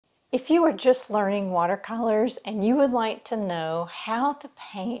If you are just learning watercolors and you would like to know how to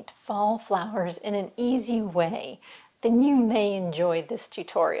paint fall flowers in an easy way, then you may enjoy this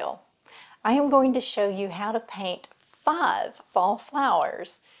tutorial. I am going to show you how to paint 5 fall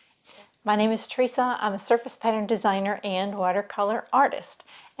flowers. My name is Teresa. I'm a surface pattern designer and watercolor artist.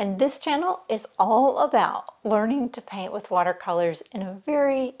 And this channel is all about learning to paint with watercolors in a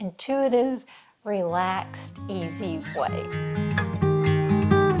very intuitive, relaxed, easy way.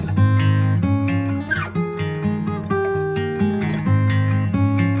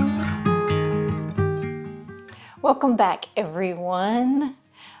 Welcome back, everyone.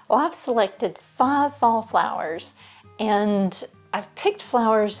 Well, I've selected 5 fall flowers, and I've picked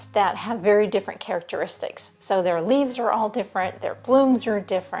flowers that have very different characteristics. So their leaves are all different, their blooms are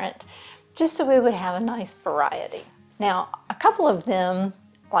different, just so we would have a nice variety. Now, a couple of them,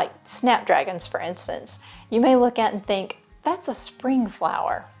 like snapdragons for instance, you may look at and think, that's a spring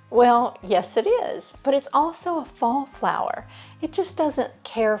flower. Well, yes it is, but it's also a fall flower. It just doesn't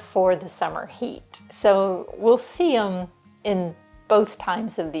care for the summer heat. So we'll see them in both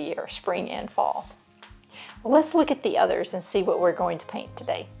times of the year, spring and fall. Well, let's look at the others and see what we're going to paint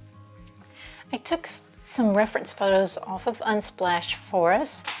today. I took some reference photos off of Unsplash for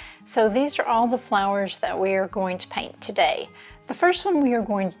us. So these are all the flowers that we are going to paint today. The first one we are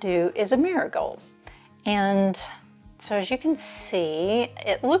going to do is a marigold. And so as you can see,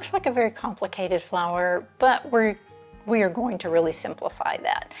 it looks like a very complicated flower, but we are going to really simplify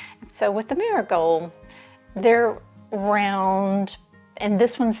that. So with the marigold, they're round, and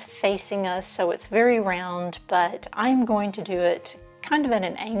this one's facing us, so it's very round, but I'm going to do it kind of at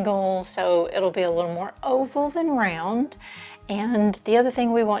an angle, so it'll be a little more oval than round. And the other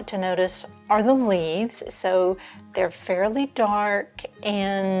thing we want to notice are the leaves. So they're fairly dark,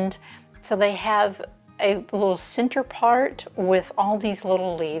 and so they have a little center part with all these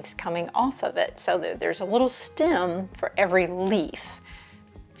little leaves coming off of it. So there's a little stem for every leaf.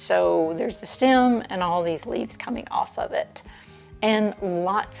 So there's the stem and all these leaves coming off of it. And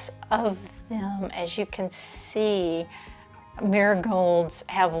lots of them, as you can see, marigolds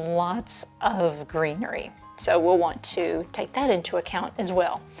have lots of greenery. So we'll want to take that into account as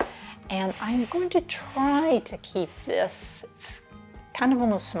well. And I'm going to try to keep this kind of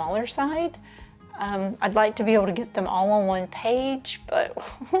on the smaller side. I'd like to be able to get them all on one page, but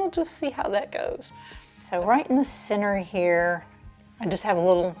we'll just see how that goes. So right in the center here, I just have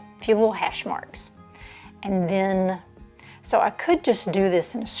a few little hash marks. And then, so I could just do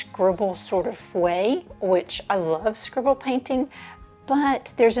this in a scribble sort of way, which I love scribble painting,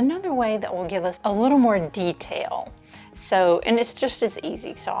 but there's another way that will give us a little more detail. So, and it's just as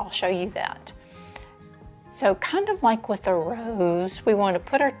easy, so I'll show you that. So kind of like with a rose, we want to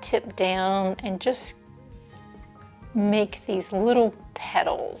put our tip down and just make these little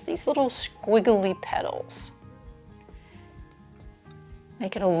petals, these little squiggly petals.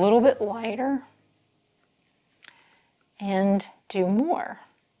 Make it a little bit lighter and do more.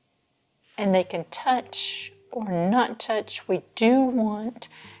 And they can touch or not touch. We do want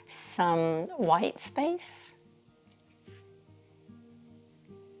some white space,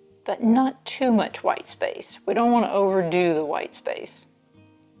 but not too much white space. We don't want to overdo the white space.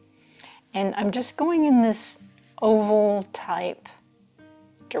 And I'm just going in this oval type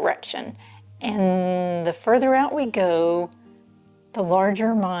direction. And the further out we go, the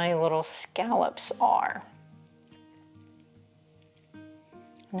larger my little scallops are.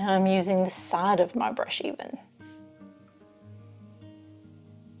 Now I'm using the side of my brush even.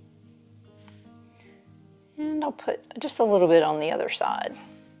 And I'll put just a little bit on the other side.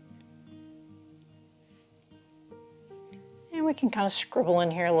 And we can kind of scribble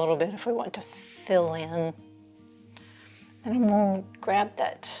in here a little bit if we want to fill in. Then I'm going to grab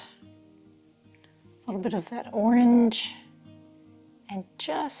that little bit of that orange and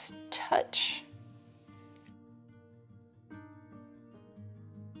just touch.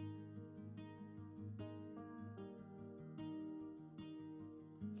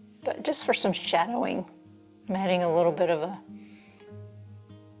 But just for some shadowing, I'm adding a little bit of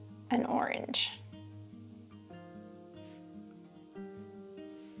an orange.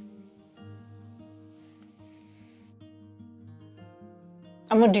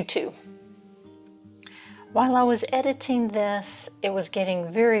 I'm going to do 2. While I was editing this, it was getting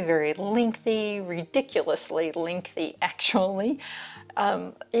very, very lengthy, ridiculously lengthy actually.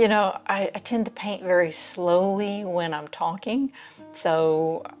 You know, I tend to paint very slowly when I'm talking,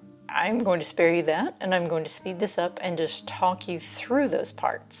 so I'm going to spare you that, and I'm going to speed this up and just talk you through those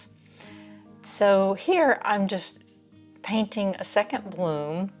parts. So here I'm just painting a second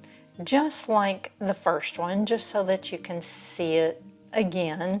bloom, just like the first one, just so that you can see it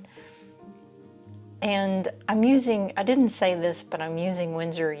again. And I'm using, I didn't say this, but I'm using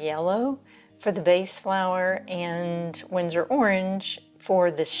Windsor Yellow for the base flower and Windsor Orange for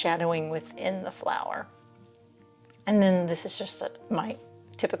the shadowing within the flower. And then this is just my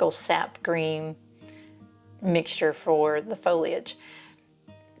typical sap green mixture for the foliage.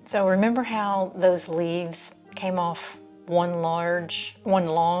 So remember how those leaves came off one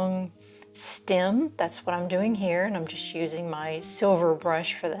long stem? That's what I'm doing here, and I'm just using my silver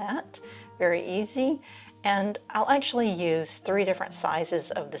brush for that. Very easy. And I'll actually use 3 different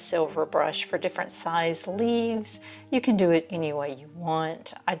sizes of the silver brush for different size leaves. You can do it any way you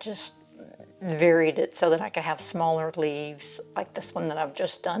want. I just varied it so that I could have smaller leaves like this one that I've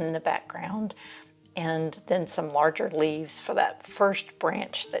just done in the background, and then some larger leaves for that first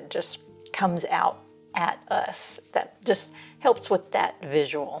branch that just comes out at us. That just helps with that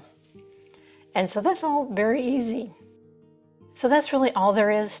visual. And so that's all very easy. So that's really all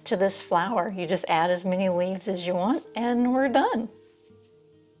there is to this flower. You just add as many leaves as you want and we're done.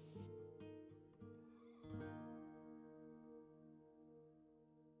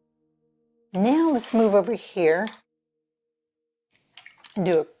 Now let's move over here and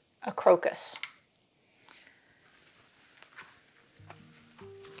do a crocus.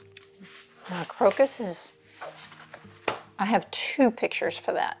 Now crocus is, I have 2 pictures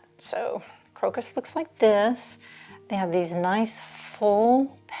for that. So crocus looks like this. They have these nice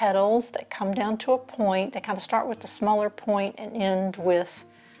full petals that come down to a point. They kind of start with a smaller point and end with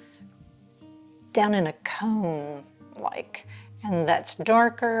down in a cone like. And that's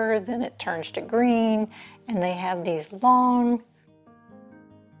darker, then it turns to green, and they have these long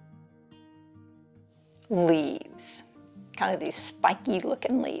leaves, kind of these spiky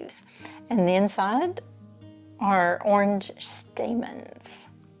looking leaves. And the inside are orange stamens.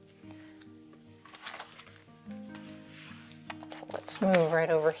 So let's move right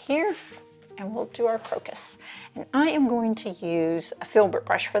over here and we'll do our crocus. And I am going to use a filbert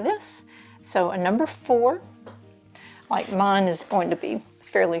brush for this. So a number 4. Like mine is going to be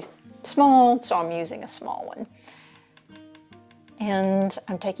fairly small, so I'm using a small one. And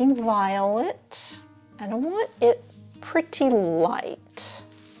I'm taking violet, and I want it pretty light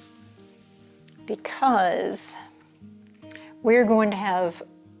because we're going to have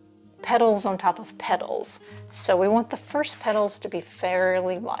petals on top of petals. So we want the first petals to be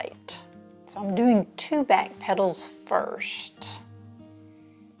fairly light. So I'm doing 2 back petals first.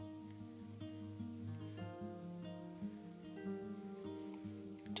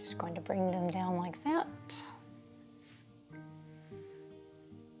 Just going to bring them down like that.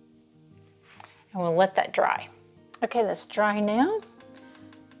 And we'll let that dry. Okay, that's dry now.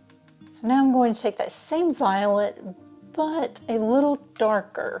 So now I'm going to take that same violet, but a little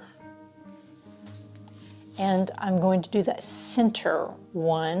darker. And I'm going to do that center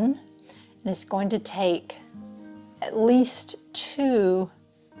one. And it's going to take at least 2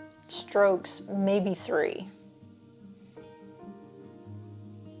 strokes, maybe 3.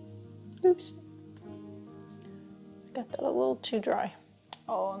 Oops, got that a little too dry.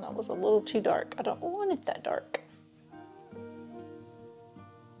 Oh, and that was a little too dark. I don't want it that dark.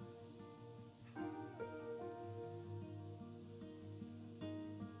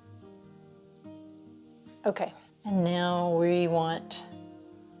 Okay, and now we want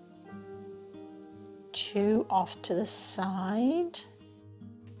 2 off to the side.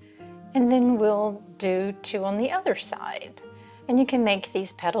 And then we'll do 2 on the other side. And you can make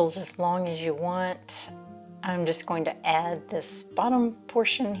these petals as long as you want. I'm just going to add this bottom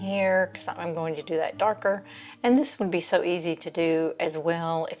portion here because I'm going to do that darker. And this would be so easy to do as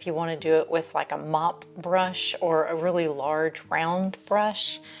well if you want to do it with like a mop brush or a really large round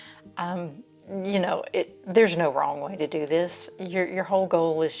brush. You know, there's no wrong way to do this. Your whole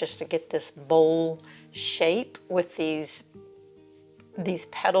goal is just to get this bowl shape with these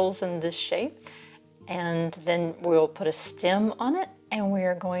petals in this shape. And then we'll put a stem on it, and we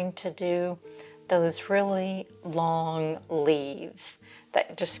are going to do those really long leaves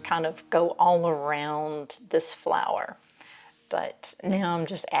that just kind of go all around this flower. But now I'm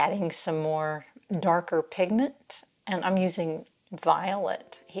just adding some more darker pigment, and I'm using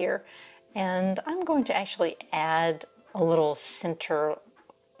violet here. And I'm going to actually add a little center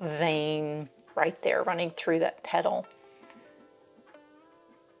vein right there running through that petal.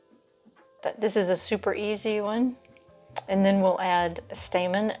 But this is a super easy one. And then we'll add a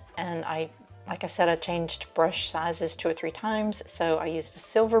stamen, and like I said, I changed brush sizes 2 or 3 times. So I used a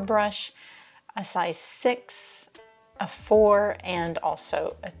silver brush, a size 6, a 4, and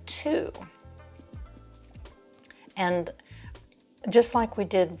also a 2. And just like we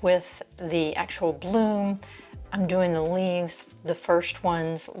did with the actual bloom, I'm doing the leaves, the first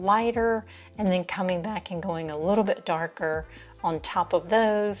ones lighter, and then coming back and going a little bit darker on top of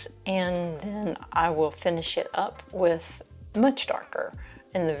those, and then I will finish it up with much darker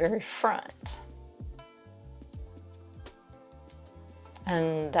in the very front.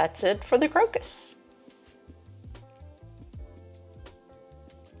 And that's it for the crocus.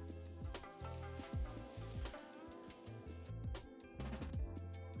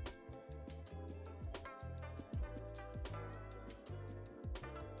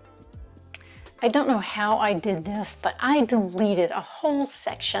 I don't know how I did this, but I deleted a whole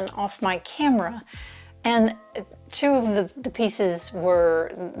section off my camera, and two of the pieces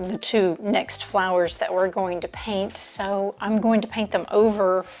were the two next flowers that we're going to paint, so I'm going to paint them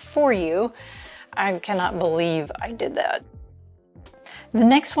over for you. I cannot believe I did that. The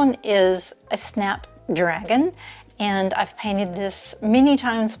next one is a Snapdragon, and I've painted this many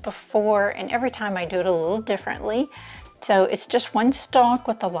times before, and every time I do it a little differently. So it's just one stalk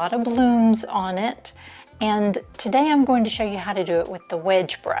with a lot of blooms on it. And today I'm going to show you how to do it with the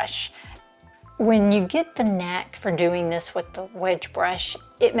wedge brush. When you get the knack for doing this with the wedge brush,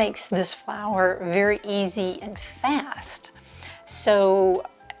 it makes this flower very easy and fast. So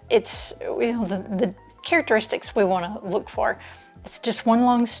it's, you know, the characteristics we want to look for. It's just one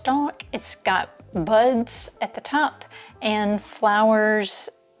long stalk. It's got buds at the top and flowers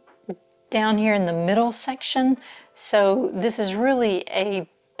down here in the middle section. So this is really a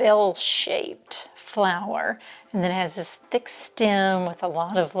bell-shaped flower, and then it has this thick stem with a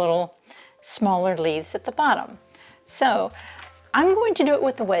lot of little smaller leaves at the bottom. So I'm going to do it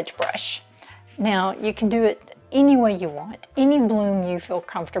with the wedge brush. Now you can do it any way you want. Any bloom you feel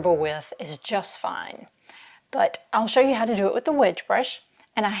comfortable with is just fine. But I'll show you how to do it with the wedge brush,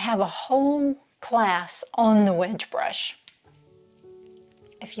 and I have a whole class on the wedge brush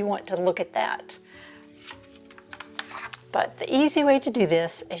if you want to look at that. But the easy way to do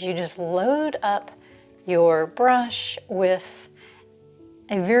this is you just load up your brush with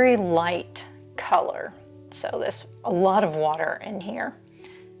a very light color. So there's a lot of water in here.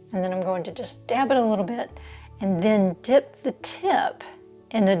 And then I'm going to just dab it a little bit and then dip the tip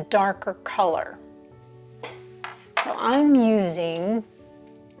in a darker color. So I'm using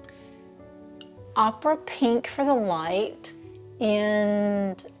Opera Pink for the light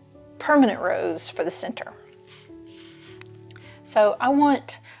and Permanent Rose for the center. So I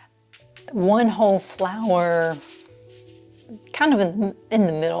want one whole flower kind of in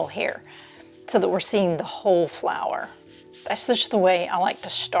the middle here so that we're seeing the whole flower. That's just the way I like to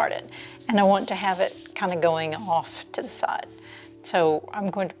start it. And I want to have it kind of going off to the side. So I'm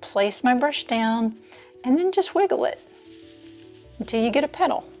going to place my brush down and then just wiggle it until you get a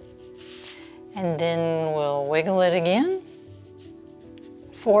petal. And then we'll wiggle it again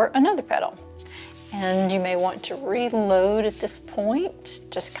for another petal. And you may want to reload at this point,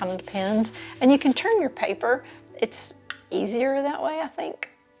 just kind of depends. And you can turn your paper. It's easier that way, I think.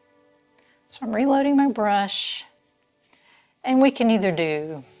 So I'm reloading my brush, and we can either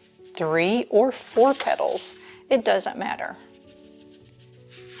do 3 or 4 petals. It doesn't matter.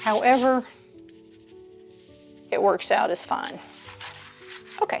 However it works out is fine.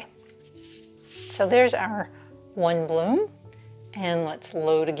 Okay, so there's our one bloom, and let's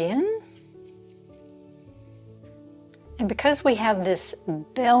load again. And because we have this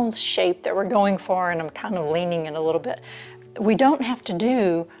bell shape that we're going for, and I'm kind of leaning it a little bit, we don't have to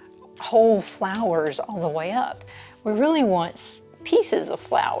do whole flowers all the way up. We really want pieces of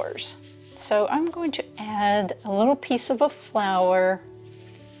flowers. So I'm going to add a little piece of a flower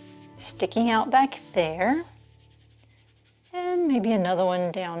sticking out back there, and maybe another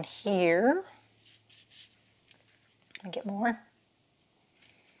one down here. Let me get more.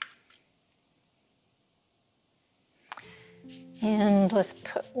 And let's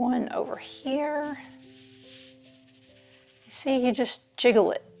put one over here. See, you just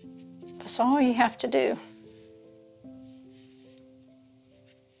jiggle it. That's all you have to do.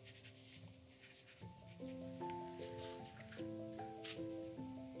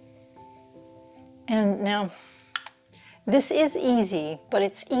 And now, this is easy, but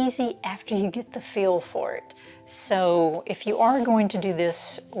it's easy after you get the feel for it. So if you are going to do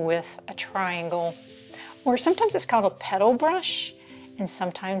this with a triangle, or sometimes it's called a petal brush, and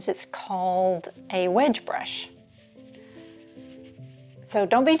sometimes it's called a wedge brush. So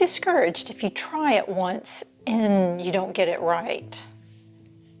don't be discouraged if you try it once and you don't get it right.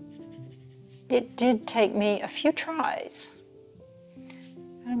 It did take me a few tries.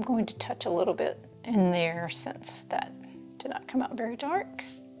 I'm going to touch a little bit in there since that did not come out very dark.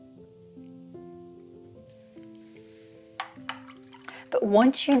 But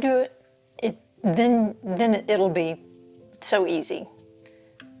once you do it, then it'll be so easy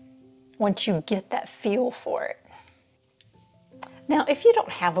once you get that feel for it. Now, if you don't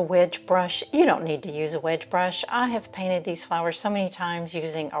have a wedge brush, you don't need to use a wedge brush. I have painted these flowers so many times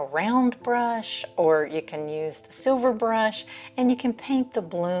using a round brush, or you can use the silver brush, and you can paint the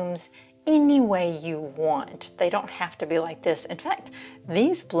blooms any way you want. They don't have to be like this. In fact,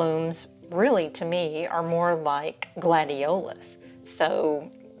 these blooms really, to me, are more like gladiolas. So,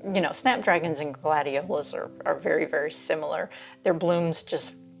 you know, snapdragons and gladiolas are very, very similar. Their blooms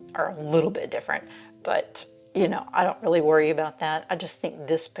just are a little bit different, but you know, I don't really worry about that. I just think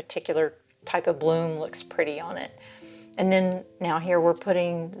this particular type of bloom looks pretty on it. And then now here we're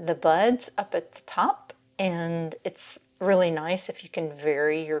putting the buds up at the top, and it's really nice if you can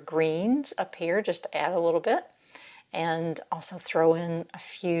vary your greens up here, just to add a little bit, and also throw in a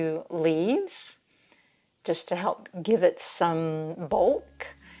few leaves just to help give it some bulk.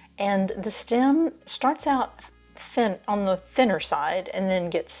 And the stem starts out thin on the thinner side and then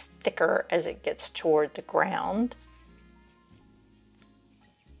gets thicker as it gets toward the ground.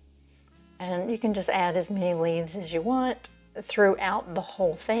 And you can just add as many leaves as you want throughout the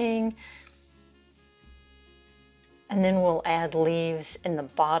whole thing. And then we'll add leaves in the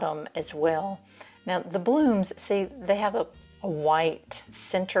bottom as well. Now the blooms, see, they have a white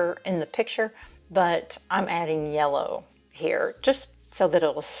center in the picture, but I'm adding yellow here just so that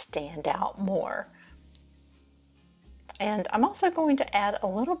it will stand out more. And I'm also going to add a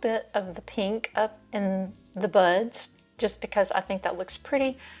little bit of the pink up in the buds, just because I think that looks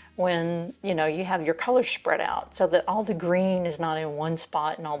pretty when, you know, you have your colors spread out, so that all the green is not in one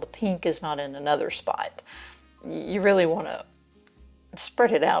spot and all the pink is not in another spot. You really want to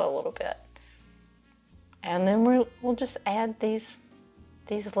spread it out a little bit. And then we'll just add these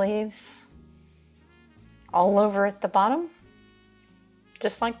leaves all over at the bottom,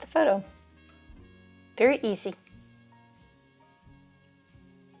 just like the photo. Very easy.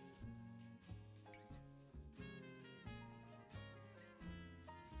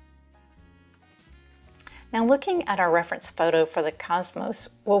 Now, looking at our reference photo for the cosmos,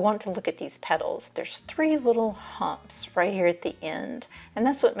 we'll want to look at these petals. There's 3 little humps right here at the end, and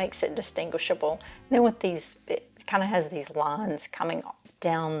that's what makes it distinguishable. And then with these, it kind of has these lines coming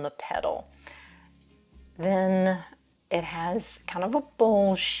down the petal. Then it has kind of a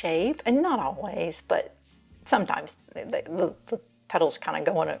bowl shape, and not always, but sometimes the petals kind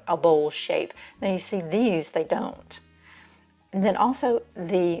of go in a bowl shape. Now you see these, they don't. And then also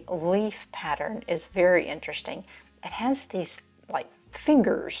the leaf pattern is very interesting. It has these like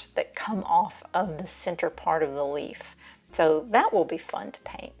fingers that come off of the center part of the leaf. So that will be fun to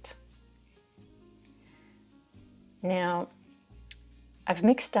paint. Now, I've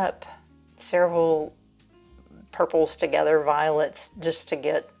mixed up several purples together, violets, just to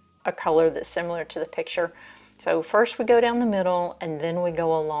get a color that's similar to the picture. So first we go down the middle and then we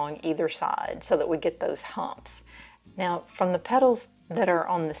go along either side so that we get those humps. Now, from the petals that are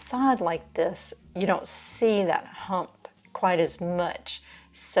on the side like this, you don't see that hump quite as much.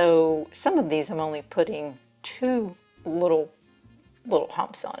 So some of these I'm only putting 2 little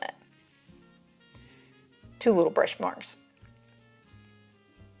humps on it. 2 little brush marks.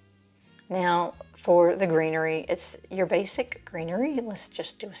 Now, for the greenery, it's your basic greenery. Let's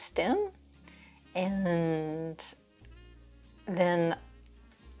just do a stem. And then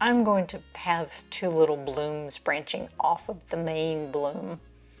I'm going to have 2 little blooms branching off of the main bloom,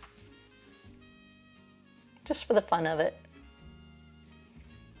 just for the fun of it.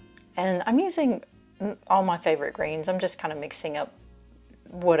 And I'm using all my favorite greens. I'm just kind of mixing up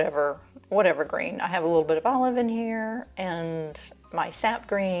whatever green. I have a little bit of olive in here, and my sap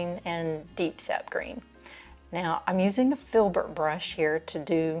green and deep sap green. Now I'm using a filbert brush here to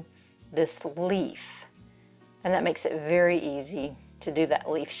do this leaf, and that makes it very easy to do that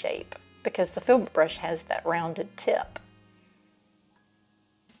leaf shape because the filbert brush has that rounded tip.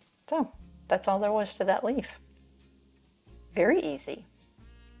 So that's all there was to that leaf. Very easy.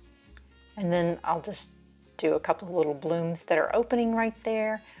 And then I'll just do a couple of little blooms that are opening right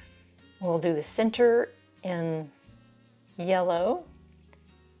there. We'll do the center in yellow.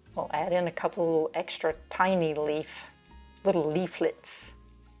 We'll add in a couple of little extra tiny little leaflets.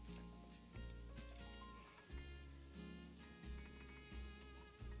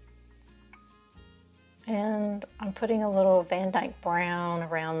 And I'm putting a little Van Dyke brown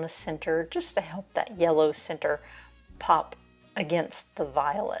around the center just to help that yellow center pop against the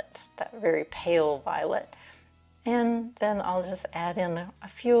violet, that very pale violet. And then I'll just add in a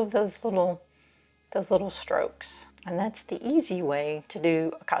few of those little strokes. And that's the easy way to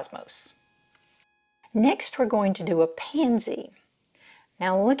do a cosmos. Next, we're going to do a pansy.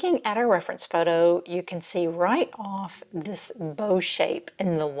 Now looking at our reference photo, you can see right off this bow shape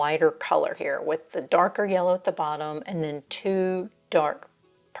in the lighter color here with the darker yellow at the bottom and then 2 dark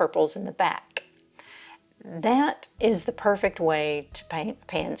purples in the back. That is the perfect way to paint a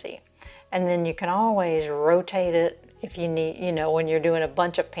pansy. And then you can always rotate it if you need, you know, when you're doing a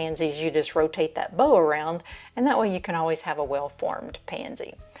bunch of pansies, you just rotate that bow around, and that way you can always have a well-formed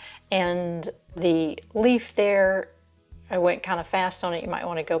pansy. And the leaf there, I went kind of fast on it. You might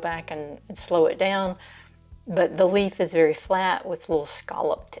want to go back and slow it down. But the leaf is very flat with little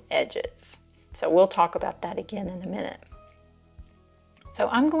scalloped edges. So we'll talk about that again in a minute. So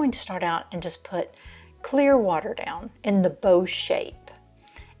I'm going to start out and just put clear water down in the bow shape.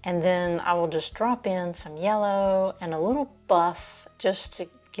 And then I will just drop in some yellow and a little buff just to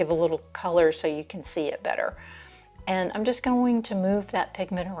give a little color so you can see it better. And I'm just going to move that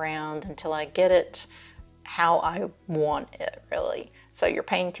pigment around until I get it how I want it, really. So you're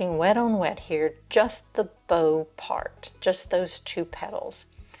painting wet on wet here, just the bow part, just those 2 petals.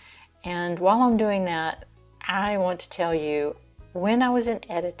 And while I'm doing that, I want to tell you, when I was in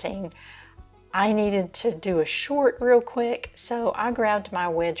editing, I needed to do a short real quick, so I grabbed my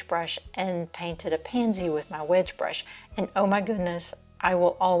wedge brush and painted a pansy with my wedge brush. And oh my goodness, I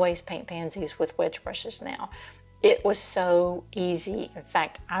will always paint pansies with wedge brushes now. It was so easy. In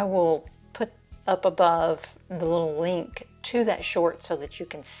fact, I will put up above the little link to that short so that you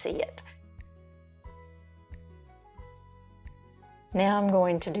can see it. Now I'm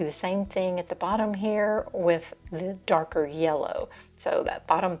going to do the same thing at the bottom here with the darker yellow. So that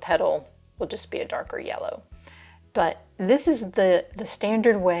bottom petal will just be a darker yellow. But this is the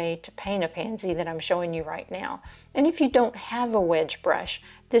standard way to paint a pansy that I'm showing you right now. And if you don't have a wedge brush,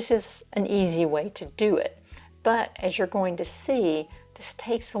 this is an easy way to do it. But as you're going to see, this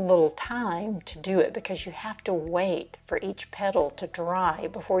takes a little time to do it because you have to wait for each petal to dry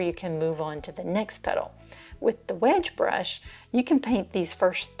before you can move on to the next petal. With the wedge brush, you can paint these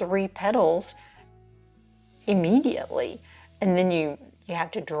first 3 petals immediately, and then you have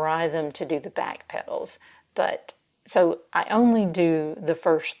to dry them to do the back petals. But so I only do the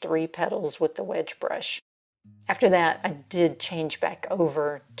first 3 petals with the wedge brush. After that, I did change back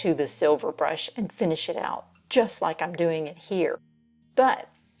over to the silver brush and finish it out just like I'm doing it here. But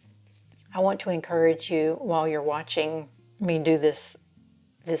I want to encourage you while you're watching me do this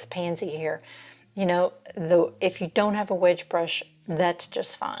pansy here, you know, if you don't have a wedge brush, that's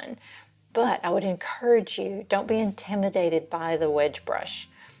just fine. But I would encourage you, don't be intimidated by the wedge brush.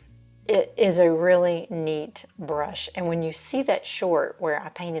 It is a really neat brush. And when you see that short where I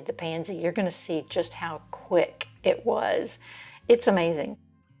painted the pansy, you're going to see just how quick it was. It's amazing.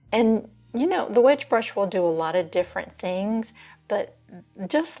 And you know, the wedge brush will do a lot of different things, but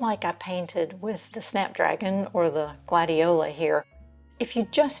just like I painted with the Snapdragon or the Gladiola here, if you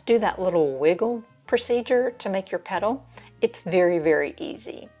just do that little wiggle procedure to make your petal, it's very, very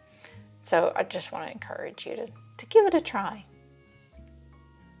easy. So I just want to encourage you to give it a try.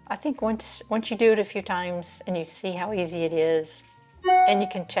 I think once you do it a few times and you see how easy it is, and you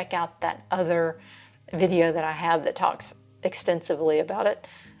can check out that other video that I have that talks extensively about it,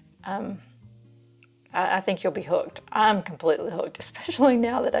 I think you'll be hooked. I'm completely hooked, especially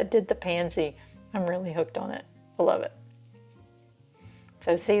now that I did the pansy. I'm really hooked on it. I love it.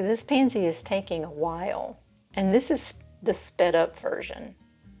 So see, this pansy is taking a while, and this is the sped up version.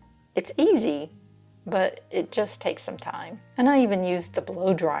 It's easy, but it just takes some time. And I even used the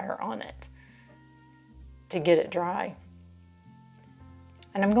blow dryer on it to get it dry.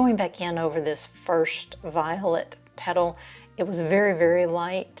 And I'm going back in over this first violet petal. It was very, very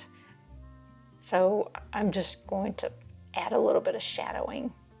light. So I'm just going to add a little bit of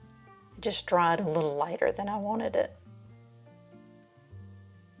shadowing. It just dried a little lighter than I wanted it.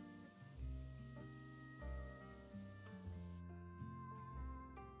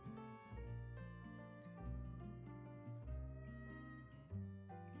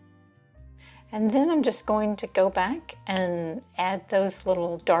 And then I'm just going to go back and add those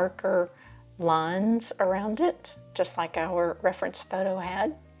little darker lines around it, just like our reference photo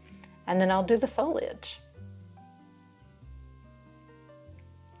had. And then I'll do the foliage.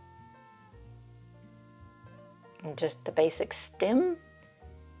 And just the basic stem.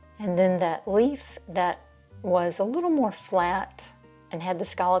 And then that leaf that was a little more flat and had the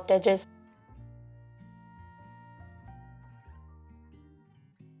scalloped edges.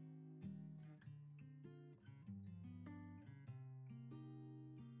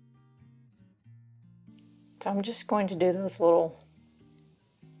 So I'm just going to do those little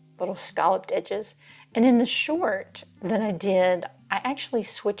scalloped edges. And in the short that I did, I actually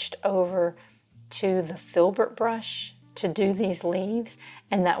switched over to the filbert brush to do these leaves,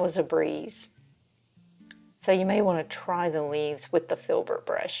 and that was a breeze. So you may want to try the leaves with the filbert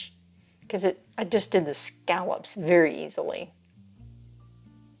brush, because I just did the scallops very easily.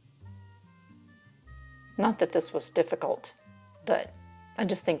 Not that this was difficult, but I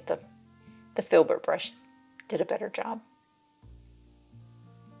just think the filbert brush did a better job.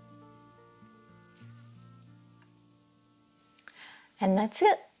 And that's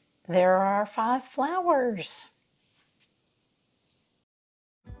it. There are our 5 flowers.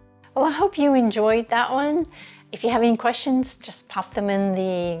 Well, I hope you enjoyed that one. If you have any questions, just pop them in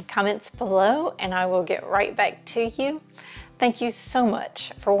the comments below and I will get right back to you. Thank you so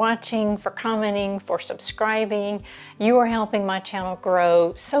much for watching, for commenting, for subscribing. You are helping my channel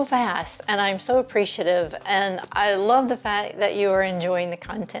grow so fast and I'm so appreciative, and I love the fact that you are enjoying the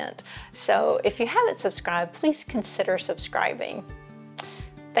content. So if you haven't subscribed, please consider subscribing.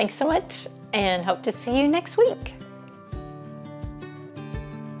 Thanks so much and hope to see you next week.